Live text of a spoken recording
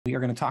We are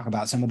going to talk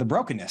about some of the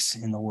brokenness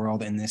in the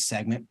world in this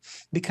segment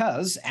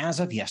because, as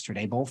of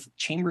yesterday, both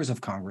chambers of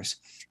Congress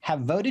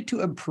have voted to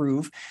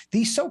approve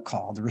the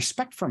so-called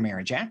Respect for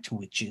Marriage Act,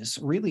 which is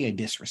really a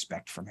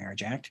Disrespect for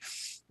Marriage Act,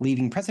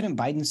 leaving President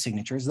Biden's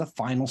signature as the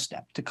final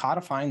step to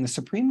codifying the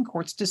Supreme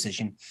Court's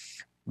decision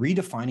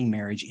redefining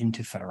marriage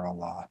into federal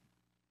law.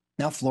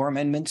 Now, floor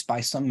amendments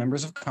by some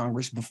members of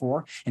Congress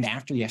before and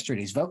after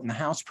yesterday's vote in the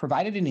House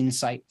provided an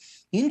insight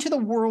into the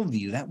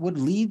worldview that would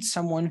lead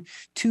someone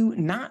to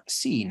not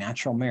see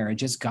natural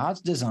marriage as God's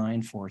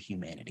design for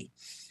humanity.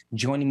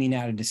 Joining me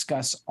now to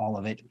discuss all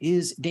of it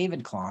is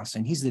David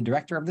Closson. He's the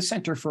director of the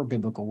Center for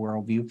Biblical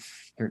Worldview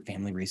here at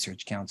Family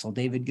Research Council.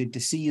 David, good to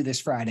see you this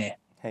Friday.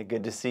 Hey,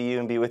 good to see you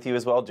and be with you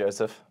as well,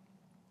 Joseph.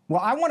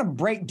 Well, I want to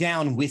break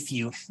down with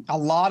you a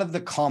lot of the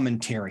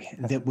commentary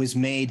that was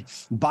made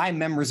by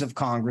members of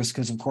Congress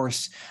because, of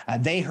course,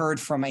 they heard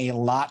from a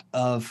lot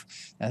of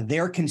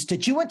their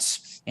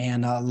constituents,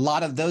 and a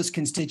lot of those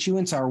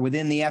constituents are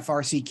within the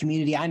FRC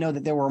community. I know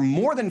that there were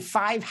more than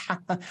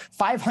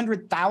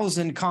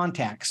 500,000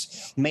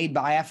 contacts made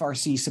by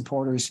FRC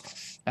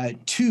supporters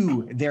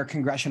to their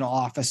congressional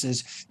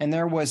offices, and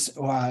there was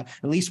at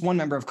least one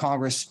member of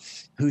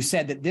Congress who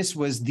said that this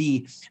was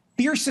the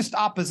fiercest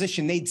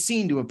opposition they'd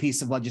seen to a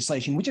piece of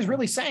legislation, which is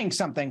really saying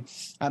something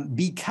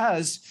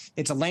because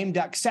it's a lame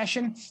duck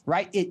session,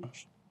 right? It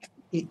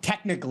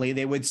technically,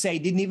 they would say,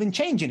 didn't even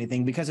change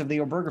anything because of the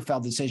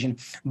Obergefell decision.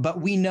 But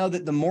we know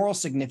that the moral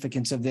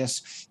significance of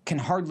this can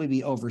hardly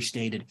be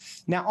overstated.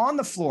 Now, on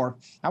the floor,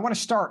 I want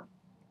to start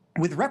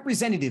with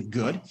Representative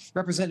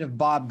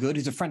Bob Good,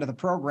 who's a friend of the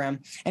program,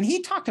 and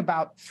he talked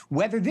about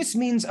whether this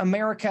means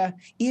America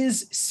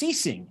is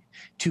ceasing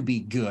to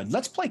be good.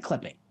 Let's play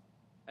clipping.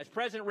 As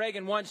President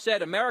Reagan once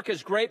said, America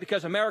is great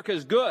because America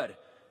is good.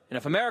 And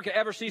if America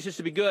ever ceases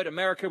to be good,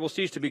 America will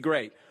cease to be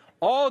great.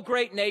 All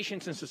great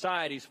nations and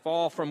societies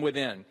fall from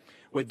within.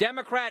 With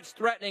Democrats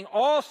threatening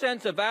all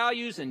sense of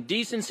values and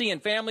decency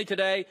and family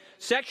today,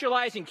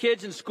 sexualizing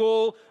kids in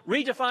school,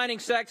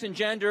 redefining sex and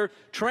gender,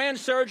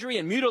 trans surgery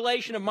and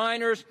mutilation of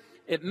minors,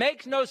 it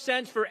makes no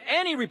sense for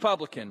any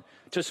Republican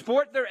to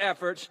support their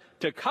efforts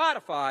to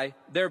codify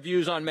their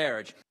views on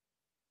marriage.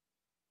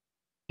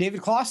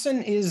 David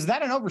Closson, is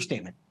that an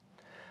overstatement?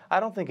 I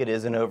don't think it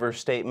is an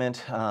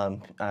overstatement.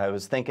 I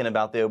was thinking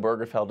about the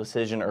Obergefell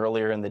decision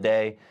earlier in the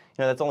day. You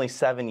know, that's only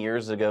 7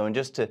 years ago. And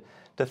just to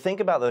think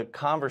about the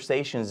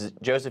conversations,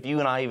 Joseph, you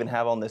and I even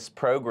have on this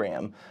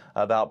program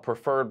about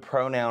preferred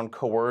pronoun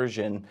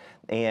coercion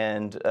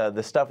and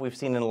the stuff we've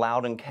seen in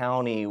Loudoun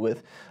County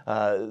with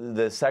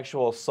the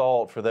sexual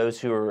assault for those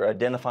who are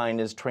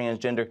identifying as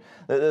transgender.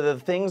 The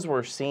things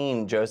we're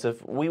seeing,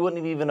 Joseph, we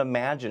wouldn't have even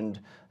imagined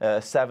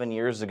 7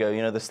 years ago.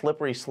 You know, the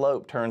slippery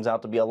slope turns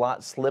out to be a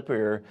lot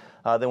slipperier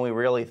than we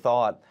really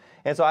thought.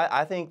 And so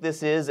I think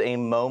this is a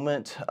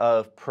moment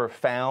of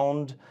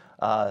profound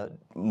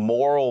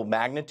moral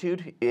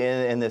magnitude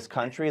in this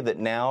country, that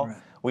now right.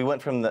 We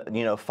went from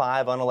the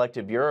 5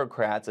 unelected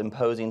bureaucrats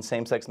imposing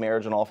same-sex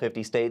marriage in all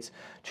 50 states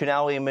to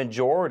now a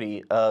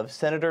majority of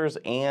senators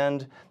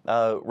and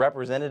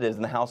representatives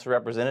in the House of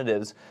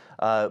Representatives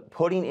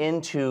putting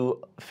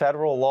into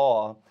federal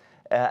law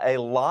a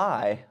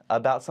lie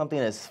about something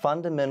as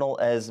fundamental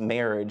as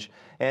marriage.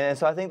 And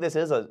so I think this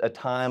is a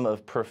time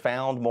of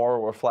profound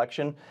moral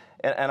reflection.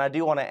 And I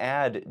do want to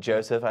add,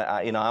 Joseph,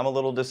 I'm a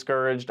little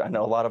discouraged. I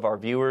know a lot of our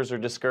viewers are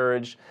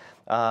discouraged,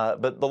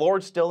 but the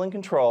Lord's still in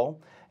control.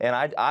 And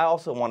I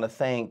also want to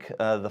thank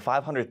the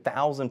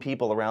 500,000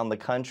 people around the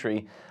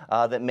country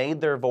that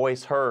made their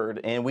voice heard.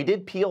 And we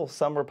did peel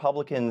some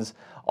Republicans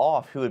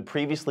off who had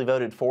previously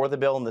voted for the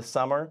bill in the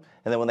summer.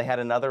 And then when they had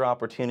another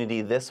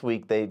opportunity this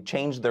week, they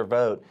changed their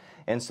vote.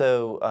 And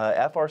so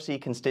FRC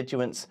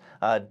constituents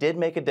did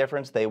make a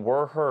difference. They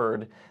were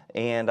heard.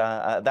 And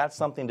that's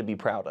something to be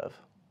proud of.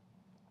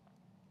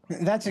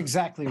 That's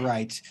exactly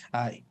right.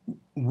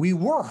 We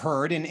were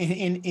heard, and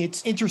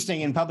it's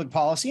interesting in public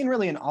policy and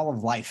really in all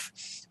of life.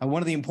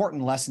 One of the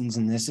important lessons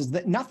in this is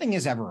that nothing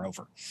is ever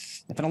over.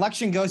 If an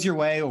election goes your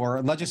way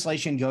or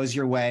legislation goes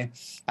your way,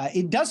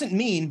 it doesn't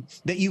mean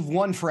that you've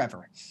won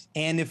forever.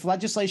 And if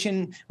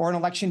legislation or an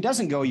election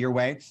doesn't go your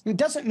way, it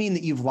doesn't mean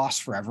that you've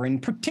lost forever.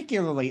 And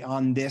particularly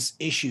on this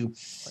issue,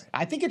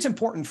 I think it's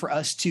important for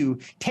us to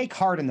take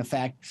heart in the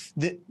fact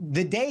that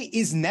the day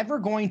is never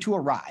going to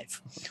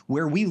arrive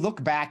where we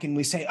look back and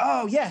we say,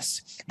 oh,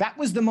 yes, that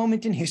was the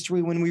moment in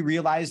history when we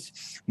realized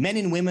men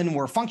and women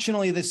were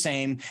functionally the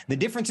same. The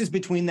differences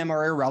between them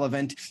are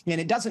irrelevant.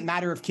 And it doesn't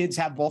matter if kids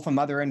have both a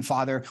mother and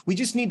father. We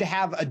just need to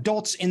have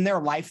adults in their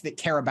life that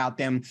care about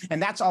them.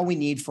 And that's all we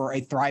need for a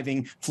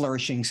thriving,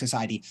 flourishing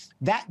society.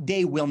 That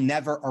day will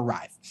never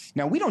arrive.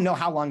 Now, we don't know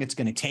how long it's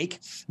going to take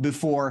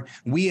before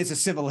we as a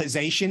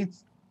civilization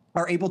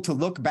are able to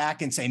look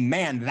back and say,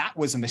 man, that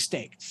was a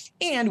mistake.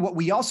 And what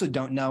we also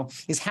don't know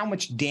is how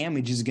much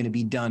damage is going to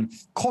be done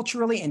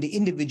culturally and to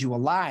individual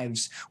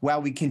lives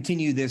while we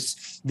continue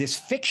this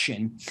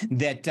fiction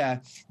that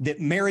that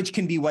marriage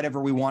can be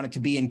whatever we want it to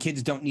be and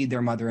kids don't need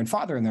their mother and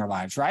father in their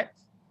lives, right?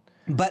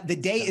 But the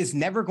day is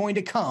never going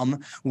to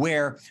come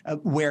where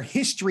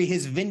history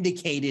has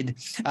vindicated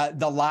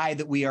the lie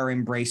that we are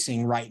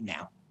embracing right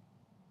now.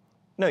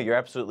 No, you're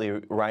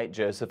absolutely right,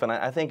 Joseph. And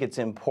I think it's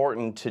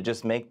important to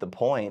just make the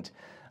point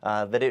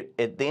that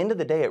at the end of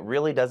the day, it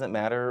really doesn't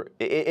matter.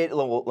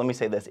 Well, let me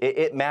say this.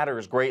 It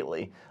matters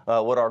greatly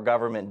what our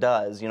government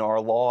does. You know, our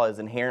law is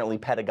inherently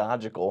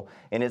pedagogical,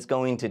 and it's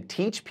going to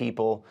teach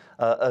people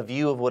a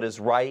view of what is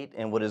right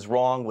and what is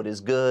wrong, what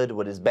is good,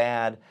 what is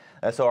bad.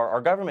 So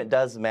our government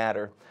does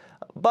matter.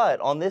 But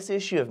on this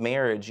issue of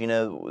marriage, you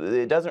know,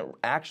 it doesn't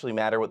actually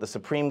matter what the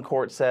Supreme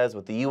Court says,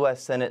 what the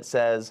U.S. Senate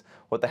says,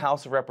 what the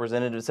House of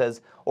Representatives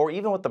says, or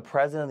even what the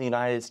President of the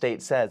United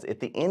States says. At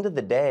the end of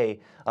the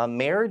day,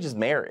 marriage is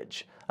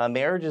marriage.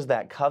 Marriage is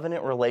that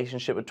covenant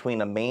relationship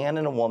between a man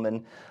and a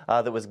woman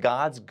that was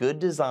God's good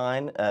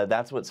design.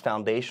 That's what's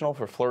foundational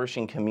for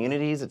flourishing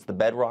communities. It's the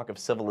bedrock of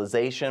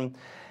civilization.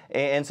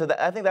 And so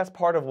I think that's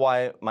part of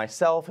why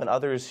myself and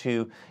others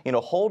who, you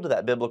know, hold to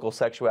that biblical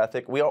sexual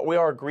ethic, we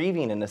are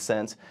grieving in a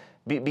sense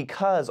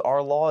because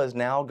our law is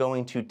now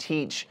going to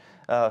teach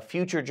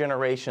future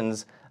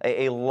generations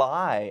a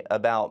lie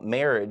about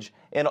marriage.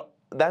 And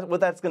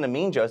what that's going to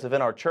mean, Joseph,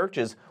 in our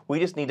churches, we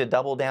just need to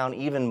double down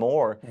even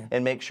more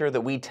and make sure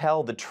that we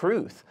tell the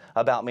truth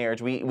about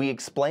marriage. We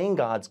explain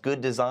God's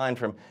good design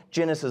from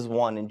Genesis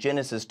 1 and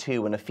Genesis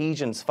 2 and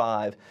Ephesians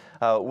 5.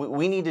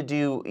 We need to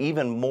do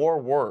even more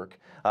work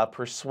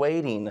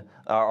persuading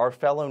our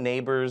fellow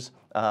neighbors,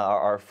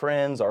 our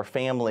friends, our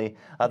family,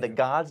 that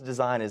God's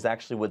design is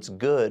actually what's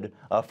good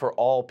for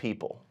all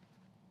people.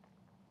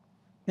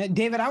 Now,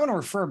 David, I want to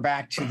refer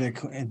back to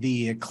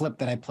the clip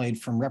that I played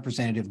from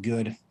Representative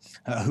Good,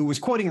 who was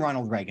quoting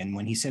Ronald Reagan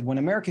when he said, "When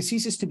America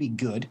ceases to be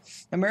good,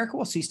 America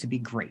will cease to be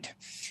great."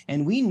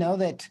 And we know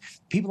that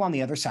people on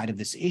the other side of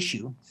this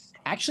issue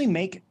actually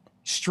make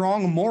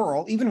strong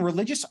moral, even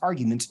religious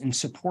arguments in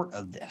support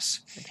of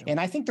this. And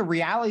I think the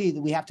reality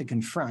that we have to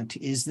confront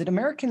is that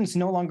Americans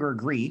no longer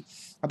agree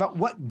about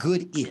what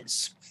good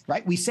is,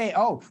 right? We say,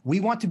 oh, we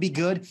want to be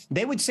good.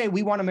 They would say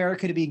we want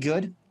America to be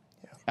good.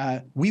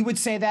 We would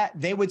say that.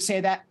 They would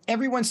say that.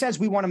 Everyone says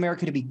we want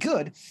America to be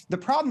good. The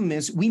problem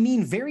is we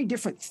mean very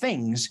different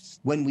things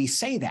when we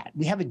say that.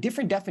 We have a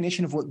different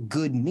definition of what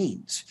good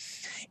means.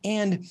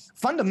 And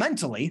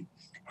fundamentally,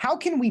 how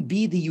can we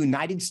be the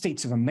United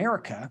States of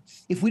America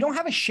if we don't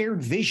have a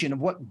shared vision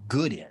of what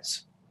good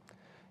is?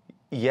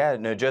 Yeah,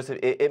 no, Joseph,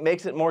 it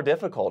makes it more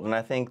difficult. And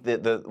I think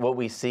that what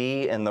we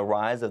see in the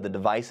rise of the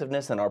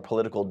divisiveness in our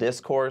political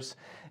discourse,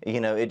 you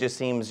know, it just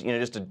seems, you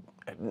know,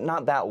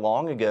 not that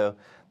long ago,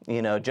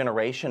 you know, a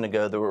generation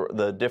ago,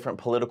 the different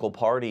political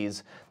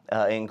parties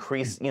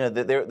increased, you know,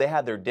 they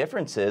had their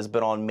differences,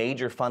 but on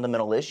major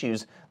fundamental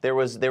issues, there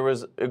was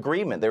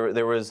agreement.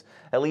 There was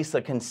at least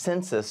a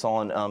consensus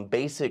on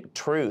basic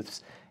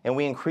truths. And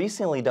we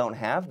increasingly don't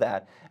have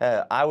that.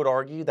 I would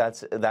argue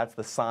that's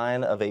the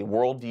sign of a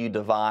worldview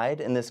divide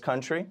in this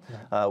country.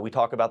 Yeah. We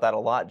talk about that a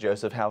lot,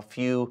 Joseph, how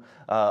few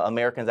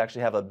Americans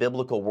actually have a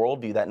biblical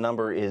worldview. That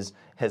number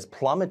has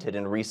plummeted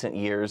in recent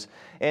years.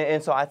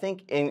 And so I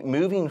think in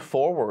moving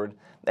forward,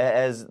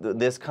 as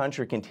this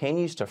country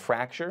continues to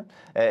fracture,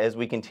 as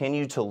we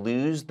continue to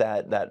lose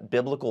that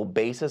biblical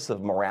basis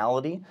of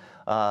morality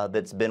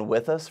that's been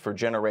with us for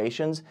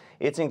generations,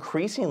 it's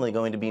increasingly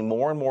going to be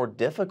more and more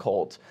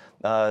difficult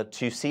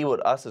to see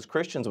what us as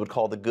Christians would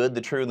call the good, the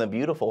true, and the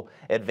beautiful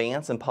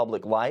advance in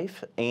public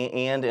life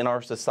and in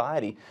our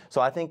society.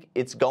 So I think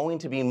it's going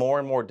to be more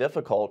and more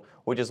difficult,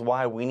 which is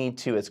why we need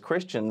to, as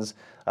Christians,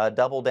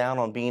 double down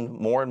on being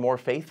more and more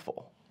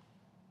faithful.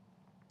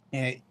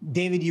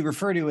 David, you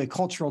refer to a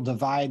cultural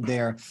divide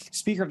there.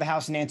 Speaker of the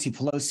House, Nancy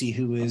Pelosi,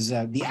 who is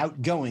the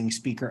outgoing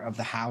Speaker of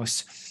the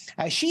House,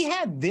 she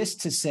had this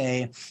to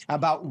say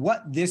about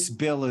what this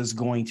bill is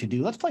going to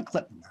do. Let's play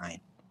clip 9.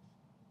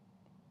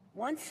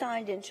 Once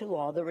signed into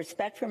law, the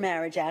Respect for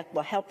Marriage Act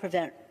will help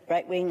prevent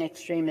right-wing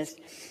extremists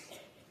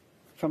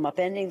from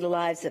upending the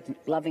lives of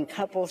loving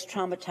couples,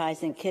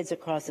 traumatizing kids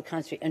across the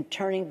country, and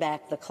turning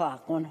back the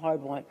clock on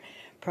hard-won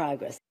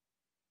progress.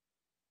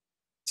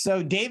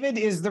 So, David,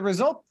 is the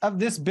result of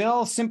this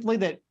bill simply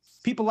that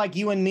people like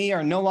you and me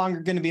are no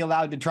longer going to be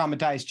allowed to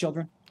traumatize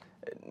children?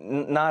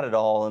 Not at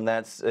all, and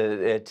that's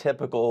a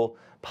typical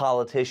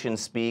politician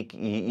speak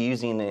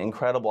using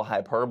incredible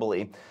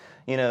hyperbole.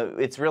 You know,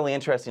 it's really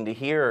interesting to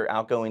hear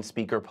outgoing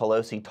Speaker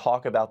Pelosi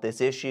talk about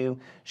this issue.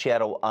 She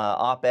had an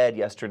op-ed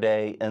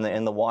yesterday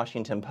in the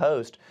Washington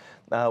Post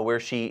where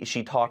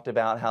she talked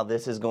about how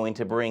this is going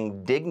to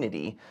bring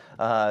dignity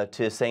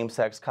to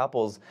same-sex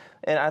couples.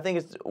 And I think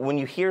it's when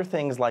you hear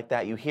things like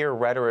that, you hear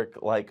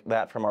rhetoric like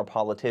that from our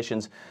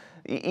politicians,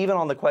 even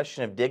on the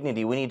question of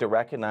dignity, we need to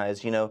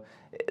recognize, you know,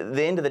 at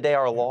the end of the day,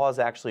 our laws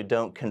actually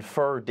don't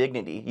confer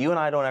dignity. You and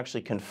I don't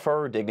actually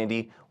confer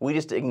dignity. We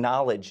just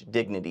acknowledge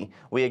dignity.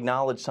 We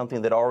acknowledge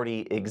something that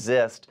already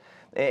exists.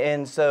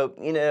 And so,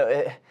 you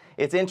know,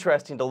 it's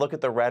interesting to look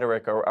at the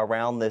rhetoric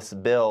around this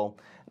bill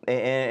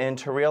and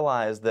to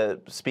realize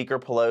that Speaker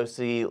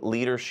Pelosi,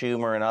 Leader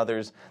Schumer, and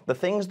others, the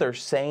things they're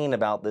saying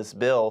about this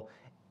bill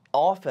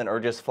often are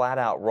just flat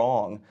out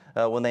wrong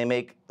when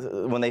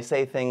they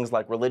say things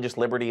like religious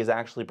liberty is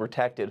actually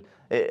protected.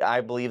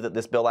 I believe that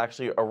this bill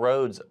actually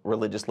erodes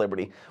religious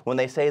liberty. When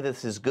they say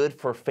this is good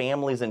for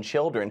families and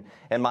children,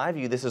 in my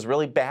view, this is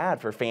really bad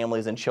for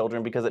families and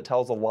children because it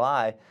tells a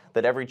lie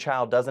that every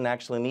child doesn't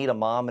actually need a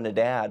mom and a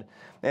dad.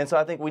 And so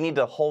I think we need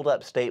to hold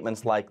up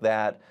statements like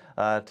that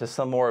to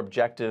some more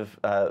objective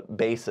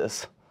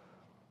basis.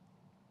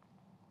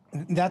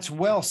 That's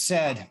well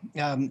said.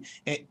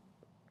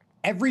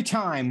 Every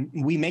time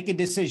we make a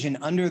decision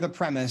under the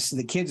premise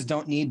that kids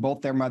don't need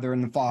both their mother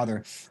and the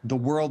father, the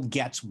world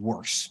gets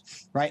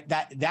worse, right?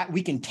 That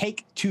we can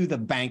take to the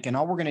bank, and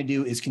all we're going to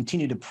do is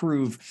continue to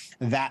prove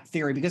that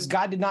theory, because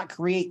God did not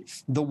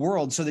create the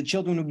world so that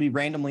children would be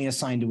randomly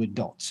assigned to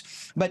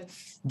adults. But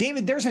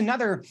David, there's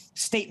another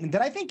statement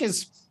that I think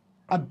is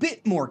a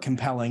bit more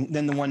compelling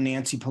than the one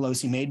Nancy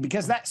Pelosi made,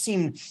 because that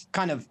seemed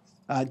kind of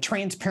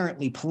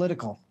transparently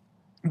political.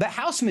 The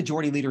House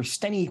Majority Leader,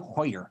 Steny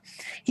Hoyer,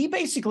 he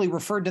basically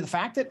referred to the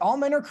fact that all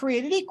men are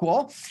created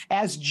equal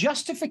as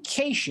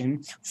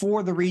justification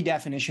for the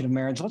redefinition of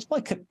marriage. Let's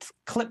play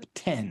clip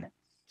 10.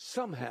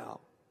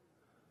 Somehow,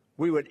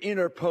 we would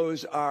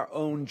interpose our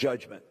own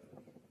judgment,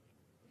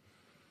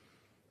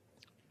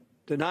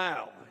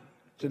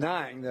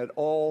 denying that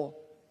all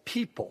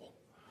people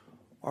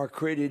are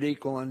created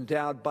equal and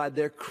endowed by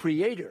their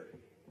Creator,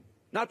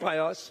 not by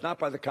us, not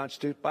by the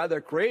Constitution, by their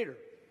Creator,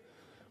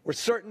 with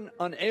certain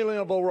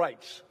unalienable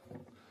rights.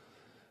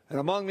 And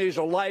among these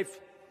are life,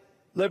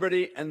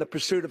 liberty, and the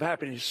pursuit of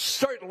happiness.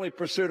 Certainly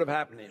pursuit of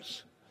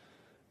happiness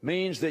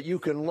means that you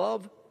can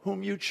love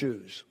whom you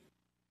choose.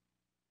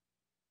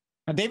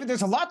 Now, David,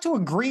 there's a lot to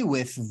agree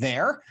with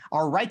there.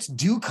 Our rights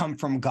do come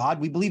from God.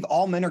 We believe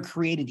all men are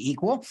created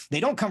equal. They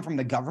don't come from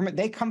the government.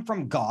 They come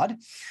from God.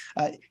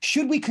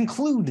 Should we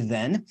conclude,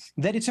 then,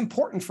 that it's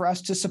important for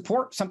us to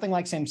support something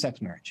like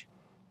same-sex marriage?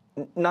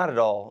 Not at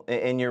all.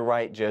 And you're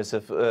right,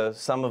 Joseph.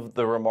 Some of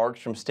the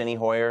remarks from Steny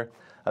Hoyer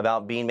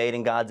about being made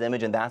in God's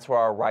image, and that's where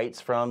our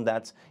rights from.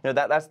 That's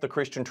that's the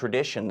Christian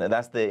tradition.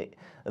 That's the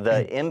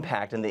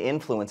impact and the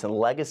influence and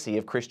legacy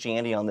of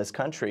Christianity on this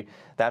country.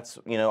 That's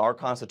our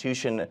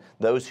Constitution.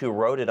 Those who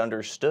wrote it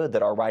understood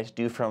that our rights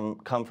do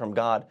come from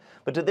God.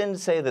 But to then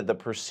say that the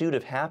pursuit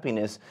of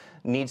happiness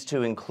needs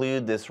to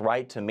include this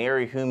right to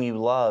marry whom you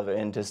love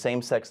and to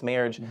same-sex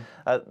marriage,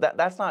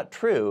 that's not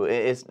true.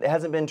 It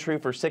hasn't been true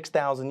for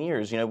 6,000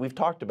 years. We've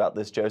talked about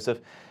this,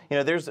 Joseph.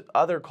 There's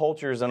other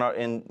cultures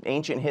in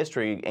ancient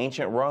history,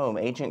 ancient Rome,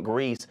 ancient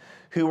Greece,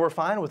 who were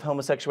fine with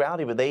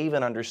homosexuality, but they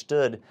even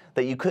understood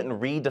that you couldn't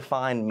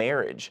redefine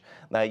marriage.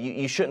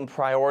 You shouldn't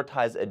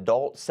prioritize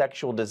adult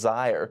sexual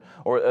desire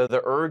or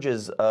the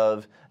urges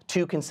of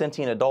two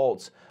consenting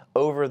adults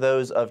over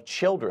those of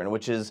children,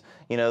 which is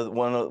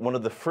one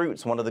of the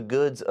fruits, one of the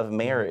goods of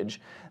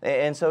marriage.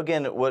 And so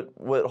again,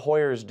 what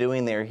Hoyer is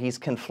doing there, he's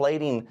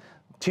conflating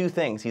two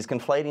things. He's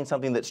conflating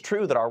something that's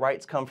true, that our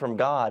rights come from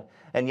God,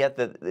 and yet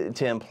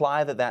to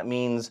imply that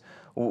means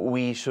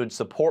we should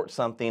support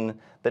something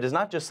that is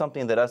not just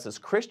something that us as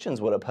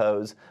Christians would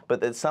oppose, but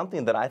that's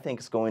something that I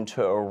think is going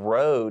to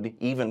erode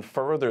even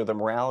further the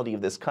morality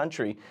of this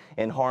country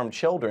and harm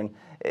children.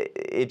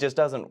 It just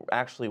doesn't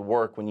actually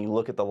work when you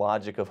look at the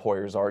logic of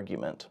Hoyer's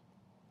argument.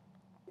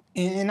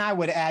 And I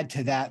would add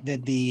to that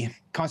the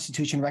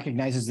Constitution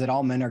recognizes that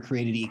all men are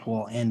created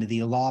equal, and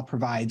the law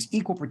provides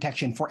equal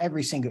protection for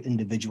every single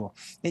individual.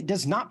 It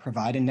does not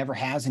provide, and never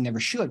has and never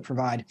should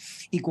provide,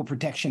 equal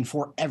protection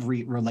for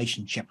every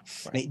relationship.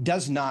 Right. It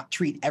does not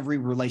treat every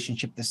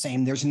relationship the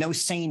same. There's no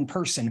sane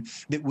person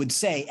that would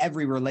say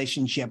every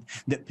relationship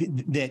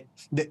that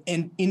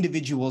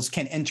individuals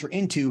can enter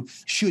into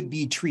should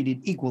be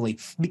treated equally,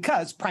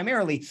 because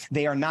primarily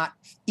they are not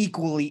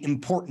equally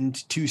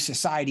important to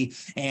society.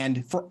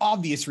 And for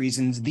obvious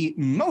reasons, the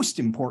most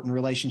important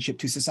relationship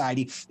to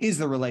society is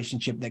the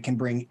relationship that can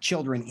bring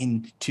children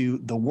into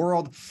the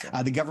world.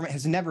 The government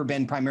has never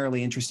been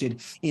primarily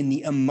interested in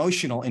the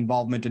emotional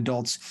involvement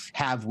adults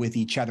have with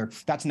each other.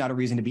 That's not a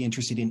reason to be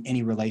interested in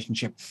any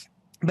relationship.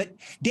 But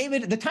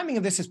David, the timing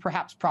of this is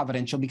perhaps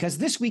providential, because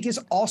this week is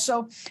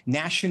also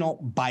National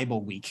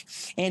Bible Week.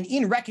 And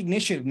in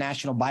recognition of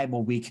National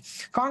Bible Week,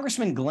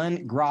 Congressman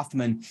Glenn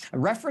Grothman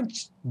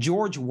referenced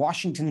George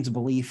Washington's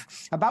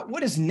belief about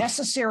what is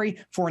necessary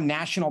for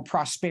national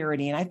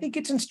prosperity. And I think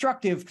it's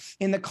instructive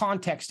in the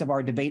context of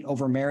our debate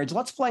over marriage.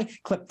 Let's play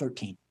clip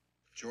 13.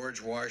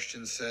 George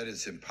Washington said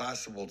it's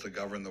impossible to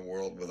govern the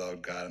world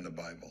without God in the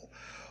Bible.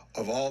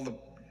 Of all the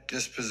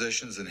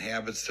dispositions and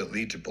habits that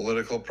lead to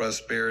political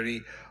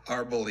prosperity,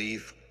 our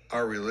belief,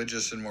 our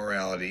religious and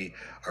morality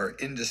are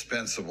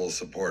indispensable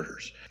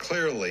supporters.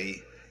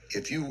 Clearly,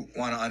 if you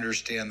want to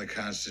understand the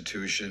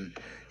Constitution,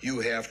 you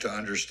have to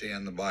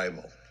understand the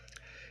Bible.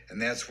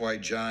 And that's why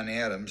John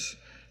Adams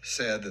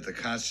said that the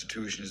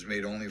Constitution is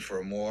made only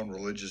for a moral and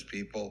religious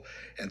people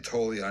and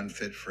totally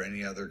unfit for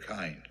any other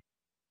kind.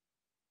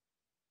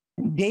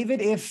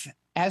 David, if,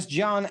 as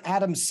John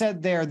Adams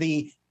said there,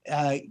 the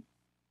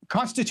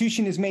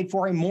Constitution is made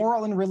for a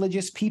moral and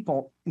religious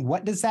people.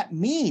 What does that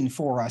mean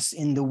for us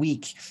in the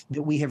week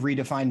that we have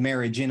redefined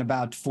marriage in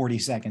about 40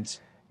 seconds?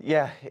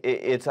 Yeah,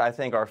 I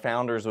think our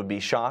founders would be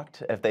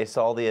shocked if they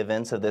saw the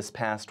events of this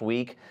past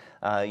week.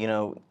 You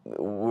know,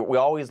 we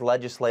always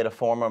legislate a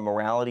form of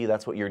morality.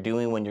 That's what you're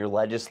doing when you're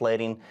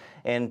legislating.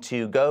 And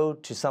to go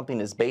to something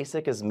as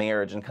basic as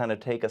marriage and kind of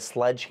take a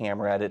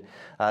sledgehammer at it,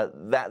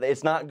 that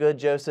it's not good,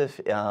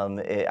 Joseph.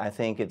 I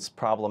think it's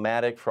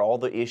problematic for all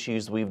the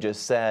issues we've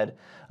just said.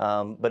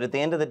 But at the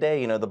end of the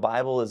day, you know, the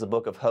Bible is a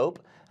book of hope.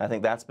 I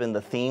think that's been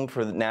the theme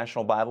for the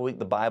National Bible Week.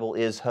 The Bible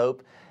is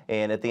hope.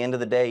 And at the end of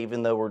the day,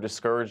 even though we're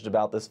discouraged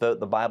about this vote,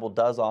 the Bible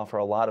does offer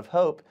a lot of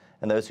hope.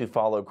 And those who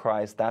follow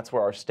Christ, that's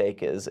where our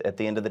stake is. At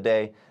the end of the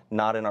day,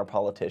 not in our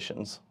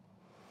politicians.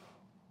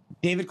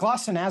 David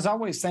Closson, as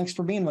always, thanks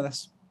for being with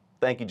us.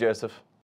 Thank you, Joseph.